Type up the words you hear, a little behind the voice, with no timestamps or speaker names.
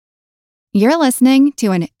You're listening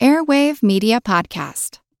to an Airwave Media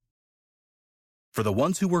Podcast. For the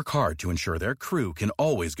ones who work hard to ensure their crew can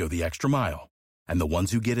always go the extra mile, and the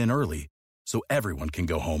ones who get in early so everyone can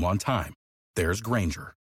go home on time, there's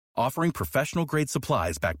Grainger, offering professional-grade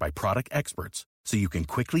supplies backed by product experts so you can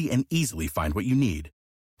quickly and easily find what you need.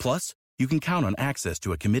 Plus, you can count on access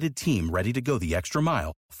to a committed team ready to go the extra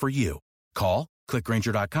mile for you. Call, click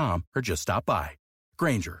Grainger.com, or just stop by.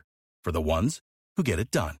 Grainger, for the ones who get it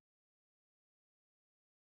done.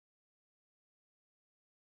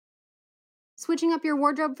 Switching up your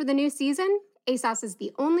wardrobe for the new season? ASOS is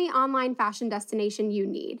the only online fashion destination you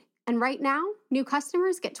need. And right now, new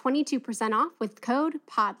customers get 22% off with code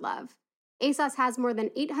PODLOVE. ASOS has more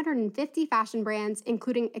than 850 fashion brands,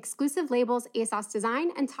 including exclusive labels ASOS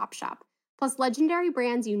Design and Topshop, plus legendary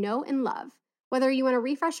brands you know and love. Whether you want to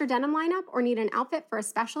refresh your denim lineup or need an outfit for a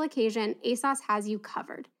special occasion, ASOS has you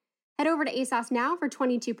covered. Head over to ASOS now for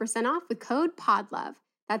 22% off with code PODLOVE.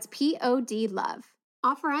 That's P-O-D LOVE.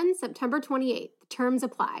 Offer ends September 28th. Terms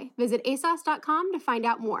apply. Visit ASOS.com to find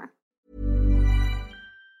out more.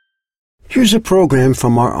 Here's a program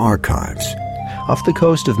from our archives. Off the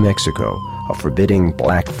coast of Mexico, a forbidding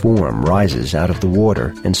black form rises out of the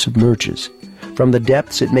water and submerges. From the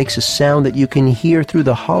depths, it makes a sound that you can hear through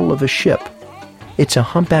the hull of a ship. It's a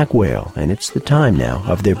humpback whale, and it's the time now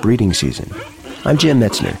of their breeding season. I'm Jim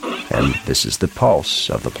Metzner, and this is the pulse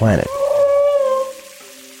of the planet.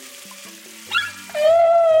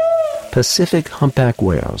 Pacific humpback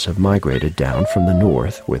whales have migrated down from the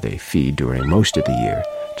north, where they feed during most of the year,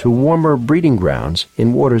 to warmer breeding grounds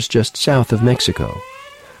in waters just south of Mexico.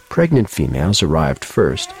 Pregnant females arrived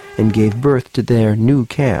first and gave birth to their new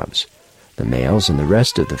calves. The males and the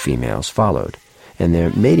rest of the females followed, and their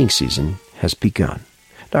mating season has begun.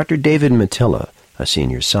 Dr. David Matilla, a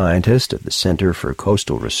senior scientist at the Center for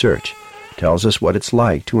Coastal Research, tells us what it's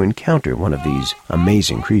like to encounter one of these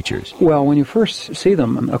amazing creatures. Well, when you first see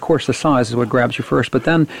them, of course the size is what grabs you first, but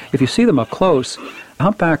then if you see them up close,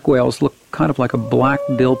 humpback whales look kind of like a black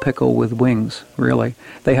dill pickle with wings, really.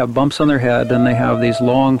 They have bumps on their head, and they have these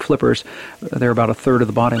long flippers. They're about a third of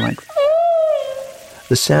the body length.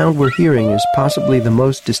 The sound we're hearing is possibly the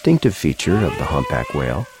most distinctive feature of the humpback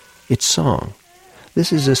whale, its song.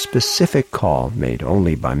 This is a specific call made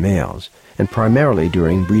only by males, and primarily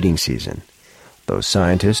during breeding season. Though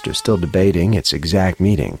scientists are still debating its exact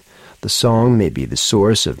meaning, the song may be the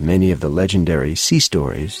source of many of the legendary sea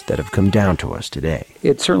stories that have come down to us today.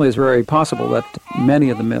 It certainly is very possible that many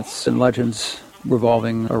of the myths and legends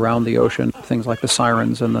revolving around the ocean, things like the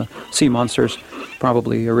sirens and the sea monsters,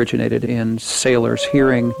 probably originated in sailors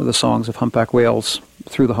hearing the songs of humpback whales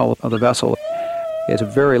through the hull of the vessel. It's a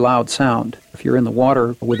very loud sound. If you're in the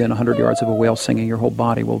water within 100 yards of a whale singing, your whole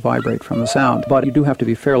body will vibrate from the sound. But you do have to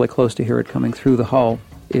be fairly close to hear it coming through the hull.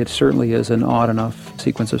 It certainly is an odd enough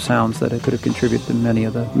sequence of sounds that it could have contributed to many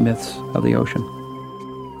of the myths of the ocean.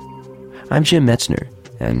 I'm Jim Metzner,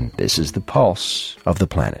 and this is the pulse of the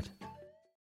planet.